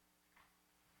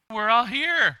We're all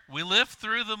here. We lived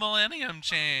through the millennium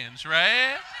change,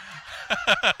 right?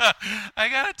 I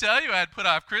gotta tell you, I'd put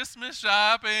off Christmas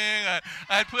shopping.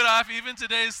 I'd put off even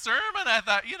today's sermon. I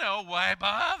thought, why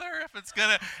bother if it's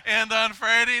gonna end on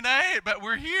Friday night? But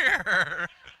we're here.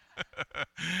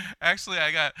 Actually,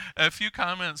 I got a few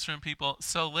comments from people.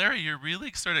 So, Larry, you're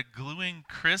really sort of gluing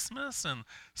Christmas and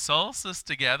solstice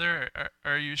together.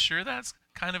 Are you sure that's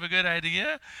kind of a good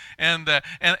idea? And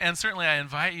certainly, I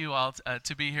invite you all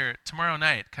to be here tomorrow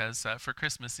night because for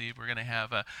Christmas Eve, we're going to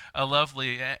have a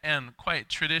lovely and quite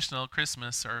traditional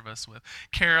Christmas service with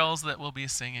carols that we'll be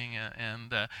singing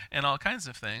and all kinds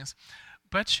of things.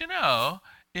 But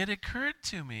it occurred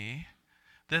to me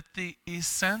that the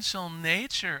essential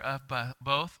nature of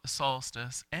both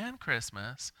solstice and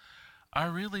Christmas are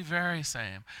really very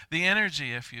same. The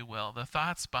energy, if you will, the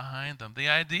thoughts behind them, the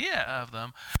idea of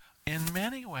them, in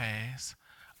many ways,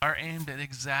 are aimed at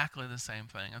exactly the same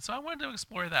thing. And so I wanted to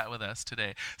explore that with us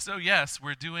today. So yes,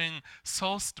 we're doing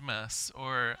Solstice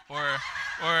or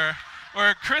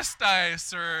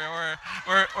Christice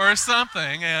or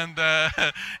something, and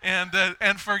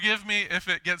forgive me if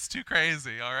it gets too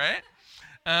crazy. All right.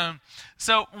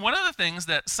 So one of the things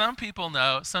that some people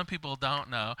know, some people don't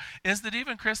know, is that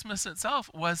even Christmas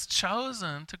itself was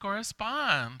chosen to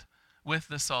correspond with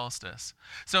the solstice.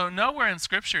 So nowhere in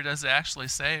Scripture does it actually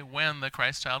say when the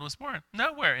Christ child was born.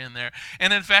 Nowhere in there.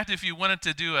 And in fact, if you wanted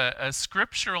to do a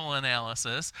scriptural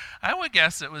analysis, I would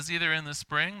guess it was either in the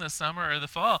spring, the summer, or the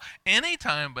fall. Any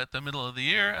time but the middle of the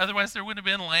year. Otherwise, there wouldn't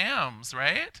have been lambs,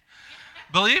 right?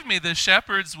 Believe me, the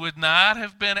shepherds would not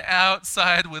have been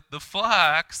outside with the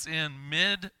flocks in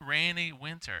mid-rainy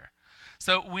winter.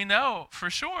 So we know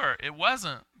for sure it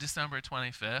wasn't December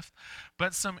 25th,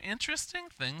 but some interesting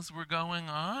things were going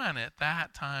on at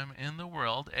that time in the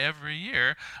world every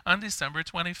year on December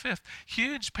 25th.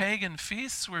 Huge pagan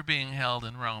feasts were being held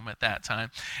in Rome at that time.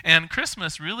 And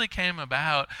Christmas really came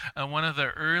about. One of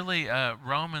the early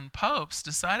Roman popes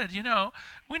decided,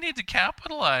 we need to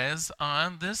capitalize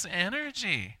on this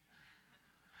energy.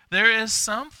 There is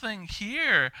something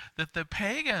here that the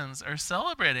pagans are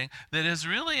celebrating that is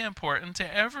really important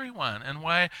to everyone. And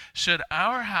why should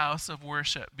our house of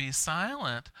worship be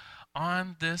silent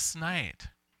on this night?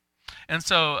 And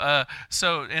so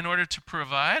in order to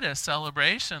provide a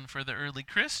celebration for the early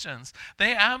Christians,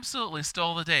 they absolutely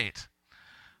stole the date.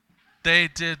 They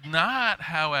did not,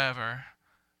 however,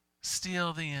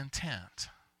 steal the intent.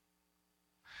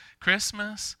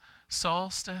 Christmas,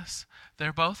 solstice,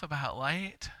 they're both about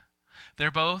light. They're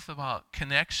both about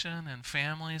connection and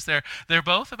families. They're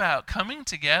both about coming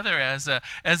together as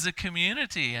a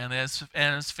community and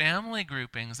as family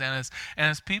groupings and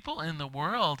as people in the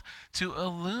world to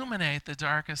illuminate the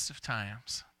darkest of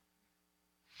times.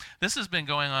 This has been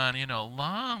going on,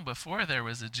 long before there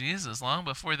was a Jesus, long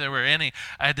before there were any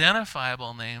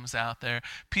identifiable names out there.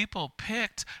 People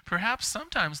picked perhaps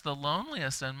sometimes the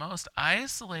loneliest and most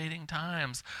isolating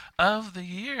times of the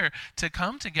year to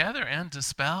come together and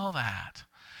dispel that.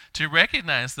 To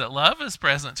recognize that love is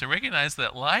present, to recognize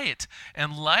that light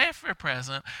and life are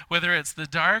present, whether it's the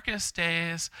darkest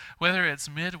days, whether it's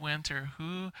midwinter,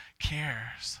 who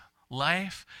cares?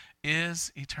 Life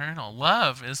is eternal.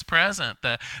 Love is present.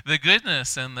 The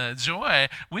goodness and the joy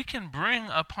we can bring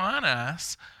upon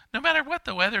us no matter what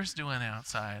the weather's doing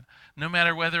outside, no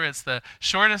matter whether it's the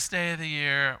shortest day of the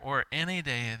year or any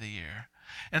day of the year.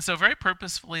 And so very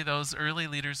purposefully, those early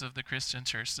leaders of the Christian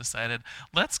church decided,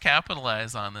 let's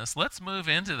capitalize on this. Let's move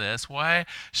into this. Why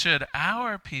should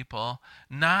our people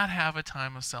not have a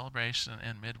time of celebration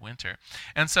in midwinter?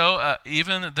 And so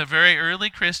even the very early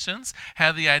Christians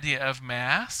had the idea of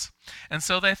Mass. And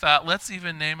so they thought, let's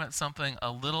even name it something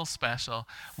a little special.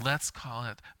 Let's call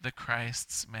it the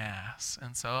Christ's Mass.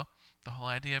 And so the whole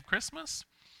idea of Christmas,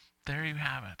 there you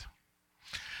have it.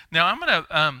 Now, I'm going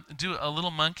to do a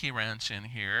little monkey wrench in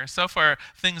here. So far,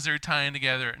 things are tying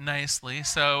together nicely.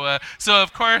 So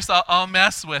of course, I'll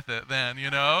mess with it then,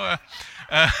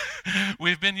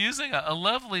 We've been using a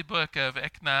lovely book of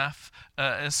Eknath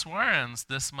Easwaran's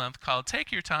this month called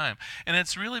Take Your Time. And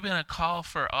it's really been a call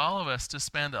for all of us to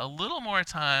spend a little more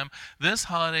time this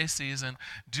holiday season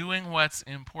doing what's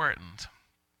important.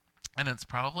 And it's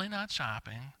probably not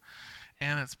shopping.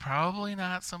 And it's probably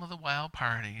not some of the wild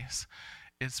parties.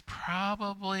 It's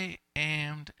probably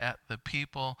aimed at the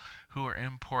people who are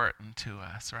important to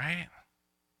us, right?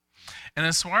 And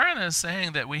Iswaran is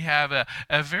saying that we have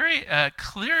a very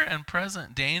clear and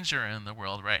present danger in the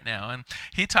world right now. And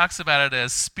he talks about it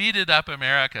as speeded up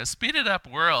America, speeded up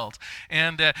world.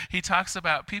 And he talks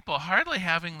about people hardly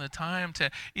having the time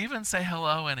to even say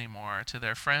hello anymore to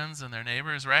their friends and their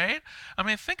neighbors, right? I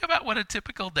mean, think about what a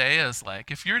typical day is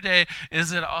like. If your day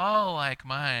is at all like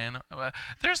mine,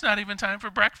 there's not even time for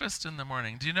breakfast in the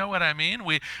morning. Do you know what I mean?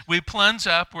 We plunge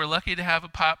up. We're lucky to have a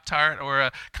Pop-Tart or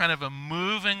a kind of a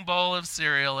moving bowl of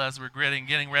cereal as we're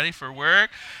getting ready for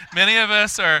work. Many of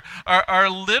us are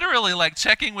literally like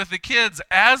checking with the kids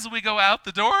as we go out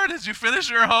the door. Did you finish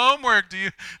your homework? Do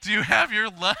you have your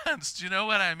lunch? Do you know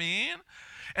what I mean?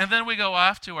 And then we go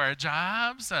off to our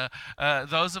jobs.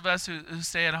 Those of us who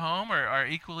stay at home are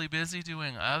equally busy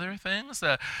doing other things.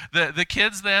 The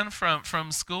kids then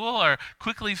from school are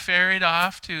quickly ferried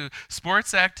off to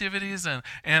sports activities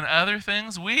and other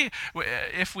things.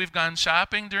 If we've gone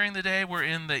shopping during the day, we're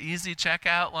in the easy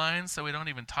checkout line, so we don't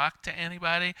even talk to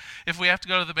anybody. If we have to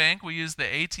go to the bank, we use the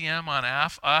ATM on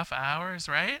off hours,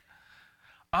 right?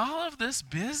 All of this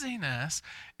busyness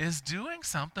is doing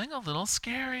something a little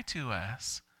scary to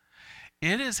us.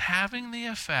 It is having the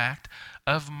effect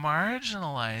of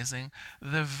marginalizing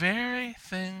the very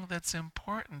thing that's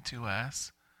important to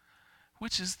us,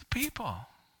 which is the people.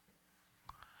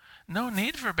 No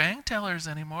need for bank tellers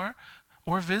anymore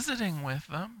or visiting with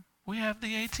them. We have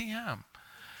the ATM.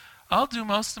 I'll do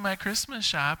most of my Christmas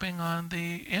shopping on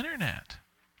the internet.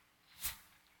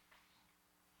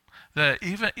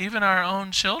 Even our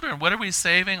own children, what are we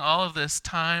saving all of this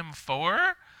time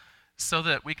for? So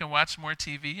that we can watch more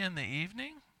TV in the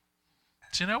evening?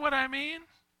 Do you know what I mean?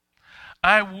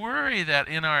 I worry that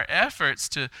in our efforts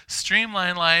to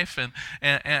streamline life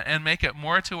and make it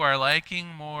more to our liking,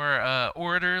 more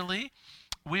orderly,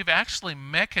 we've actually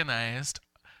mechanized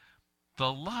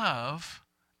the love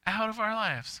out of our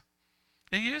lives.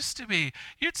 It used to be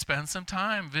you'd spend some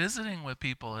time visiting with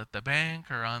people at the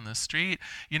bank or on the street.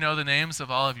 You know the names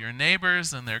of all of your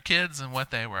neighbors and their kids and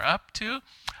what they were up to.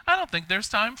 I don't think there's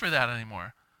time for that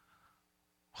anymore.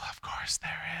 Well, of course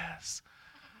there is.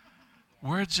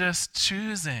 We're just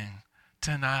choosing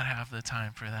to not have the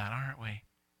time for that, aren't we?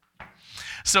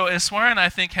 So Iswaran, I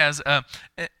think, has an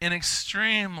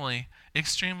extremely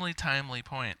timely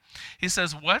point. He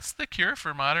says, what's the cure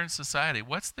for modern society?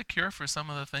 What's the cure for some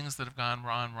of the things that have gone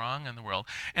wrong in the world?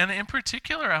 And in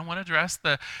particular, I want to address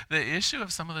the issue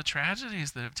of some of the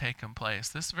tragedies that have taken place.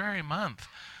 This very month,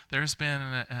 there's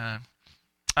been,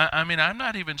 I'm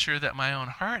not even sure that my own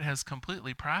heart has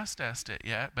completely processed it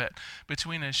yet, but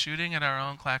between a shooting at our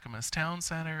own Clackamas Town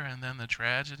Center and then the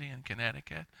tragedy in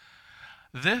Connecticut,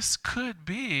 this could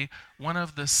be one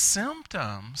of the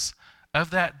symptoms of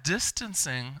that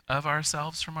distancing of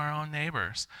ourselves from our own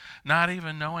neighbors, not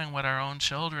even knowing what our own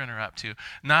children are up to,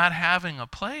 not having a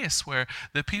place where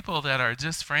the people that are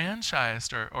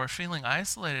disfranchised or feeling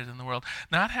isolated in the world,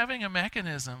 not having a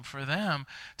mechanism for them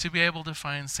to be able to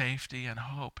find safety and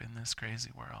hope in this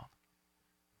crazy world.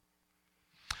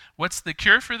 What's the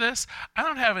cure for this? I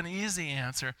don't have an easy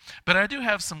answer, but I do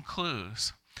have some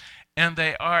clues. And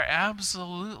they are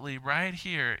absolutely right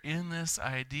here in this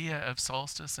idea of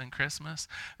solstice and Christmas.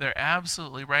 They're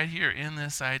absolutely right here in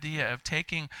this idea of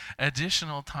taking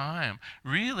additional time,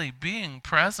 really being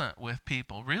present with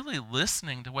people, really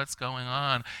listening to what's going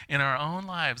on in our own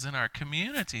lives, in our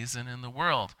communities, and in the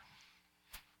world.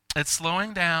 It's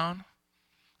slowing down.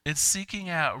 It's seeking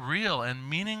out real and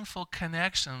meaningful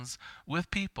connections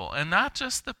with people, and not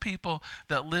just the people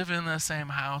that live in the same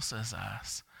house as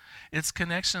us. It's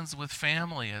connections with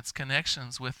family. It's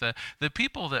connections with the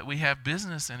people that we have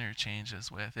business interchanges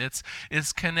with.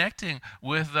 It's connecting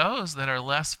with those that are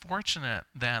less fortunate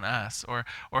than us or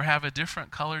have a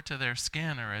different color to their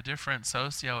skin or a different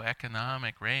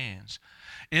socioeconomic range.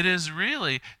 It is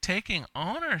really taking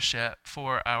ownership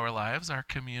for our lives, our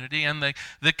community, and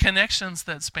the connections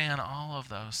that span all of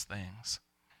those things.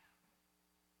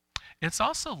 It's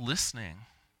also listening.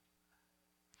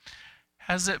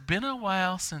 Has it been a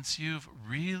while since you've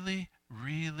really,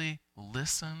 really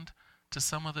listened to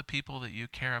some of the people that you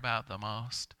care about the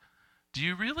most? Do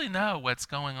you really know what's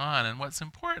going on and what's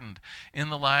important in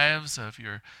the lives of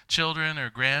your children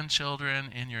or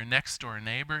grandchildren, in your next door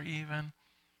neighbor even,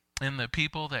 in the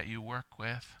people that you work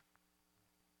with?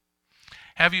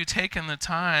 Have you taken the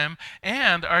time,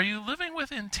 and are you living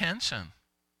with intention?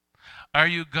 Are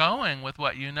you going with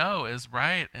what you know is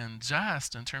right and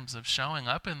just in terms of showing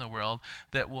up in the world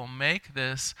that will make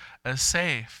this a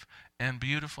safe and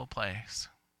beautiful place?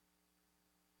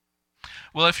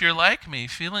 Well, if you're like me,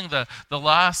 feeling the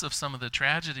loss of some of the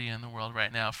tragedy in the world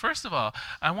right now, first of all,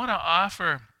 I want to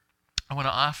offer I want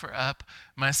to offer up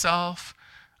myself,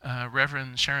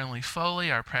 Reverend Sharon Lee Foley,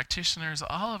 our practitioners.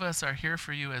 All of us are here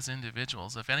for you as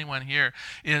individuals. If anyone here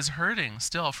is hurting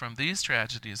still from these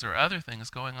tragedies or other things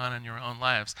going on in your own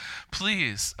lives,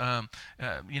 please,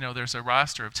 there's a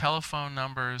roster of telephone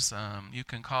numbers. You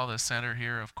can call the center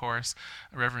here, of course,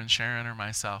 Reverend Sharon or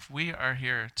myself. We are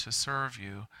here to serve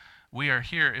you. We are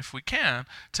here, if we can,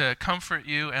 to comfort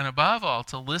you and above all,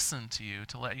 to listen to you,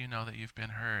 to let you know that you've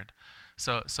been heard.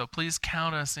 So please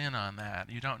count us in on that.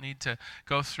 You don't need to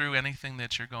go through anything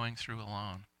that you're going through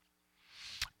alone.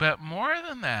 But more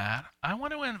than that, I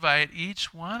want to invite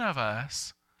each one of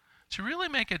us to really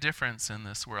make a difference in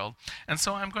this world. And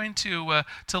so I'm going to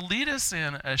lead us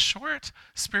in a short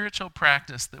spiritual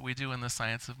practice that we do in the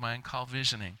Science of Mind called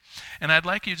visioning. And I'd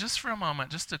like you just for a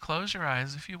moment, just to close your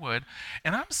eyes if you would.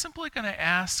 And I'm simply going to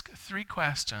ask 3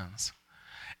 questions.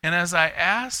 And as I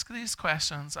ask these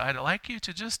questions, I'd like you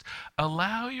to just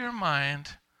allow your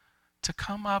mind to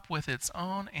come up with its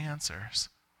own answers.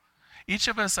 Each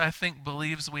of us, I think,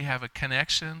 believes we have a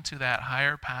connection to that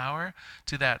higher power,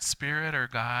 to that spirit or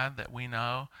God that we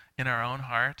know in our own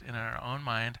heart, in our own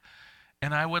mind.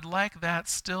 And I would like that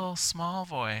still small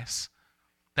voice,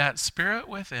 that spirit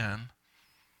within,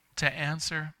 to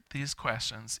answer these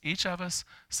questions, each of us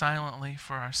silently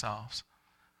for ourselves.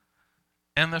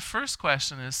 And the first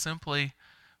question is simply,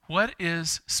 what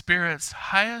is Spirit's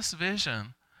highest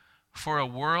vision for a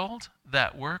world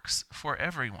that works for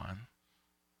everyone?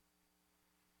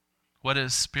 What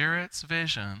is Spirit's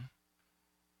vision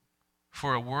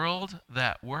for a world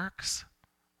that works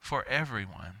for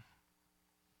everyone?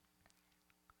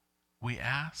 We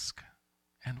ask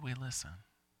and we listen.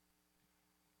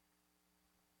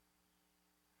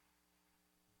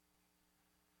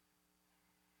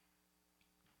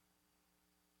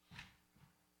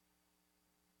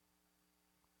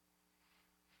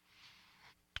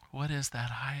 What is that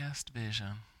highest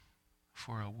vision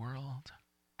for a world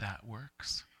that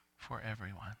works for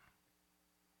everyone?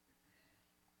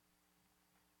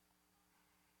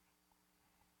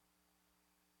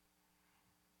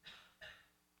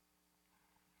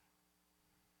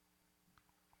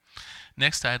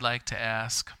 Next, I'd like to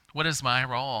ask, what is my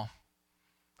role?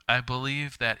 I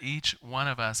believe that each one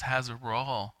of us has a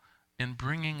role in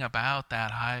bringing about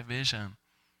that high vision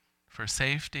for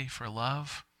safety, for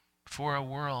love, for a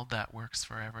world that works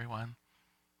for everyone.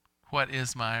 What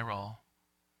is my role?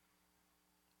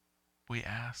 We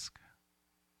ask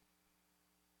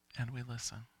and we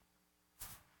listen.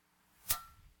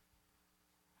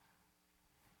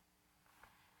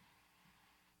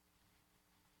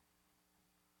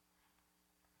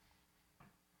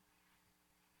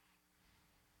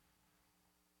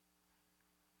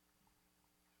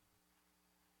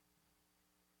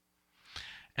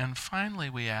 And finally,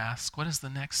 we ask, what is the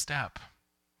next step?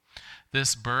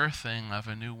 This birthing of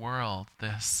a new world,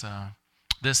 this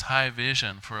high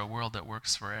vision for a world that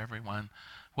works for everyone,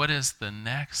 what is the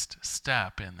next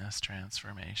step in this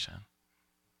transformation?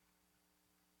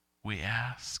 We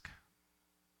ask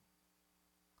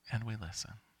and we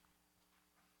listen.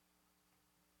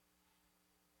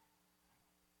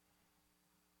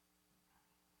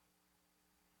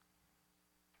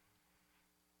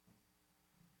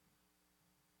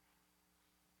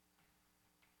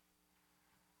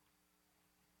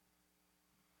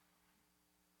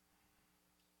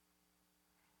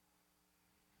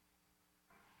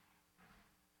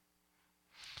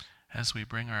 As we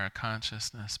bring our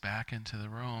consciousness back into the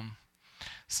room,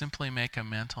 simply make a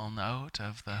mental note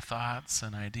of the thoughts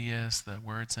and ideas, the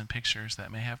words and pictures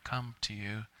that may have come to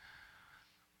you.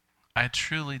 I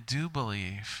truly do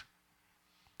believe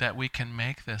that we can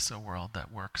make this a world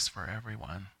that works for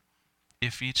everyone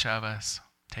if each of us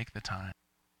take the time.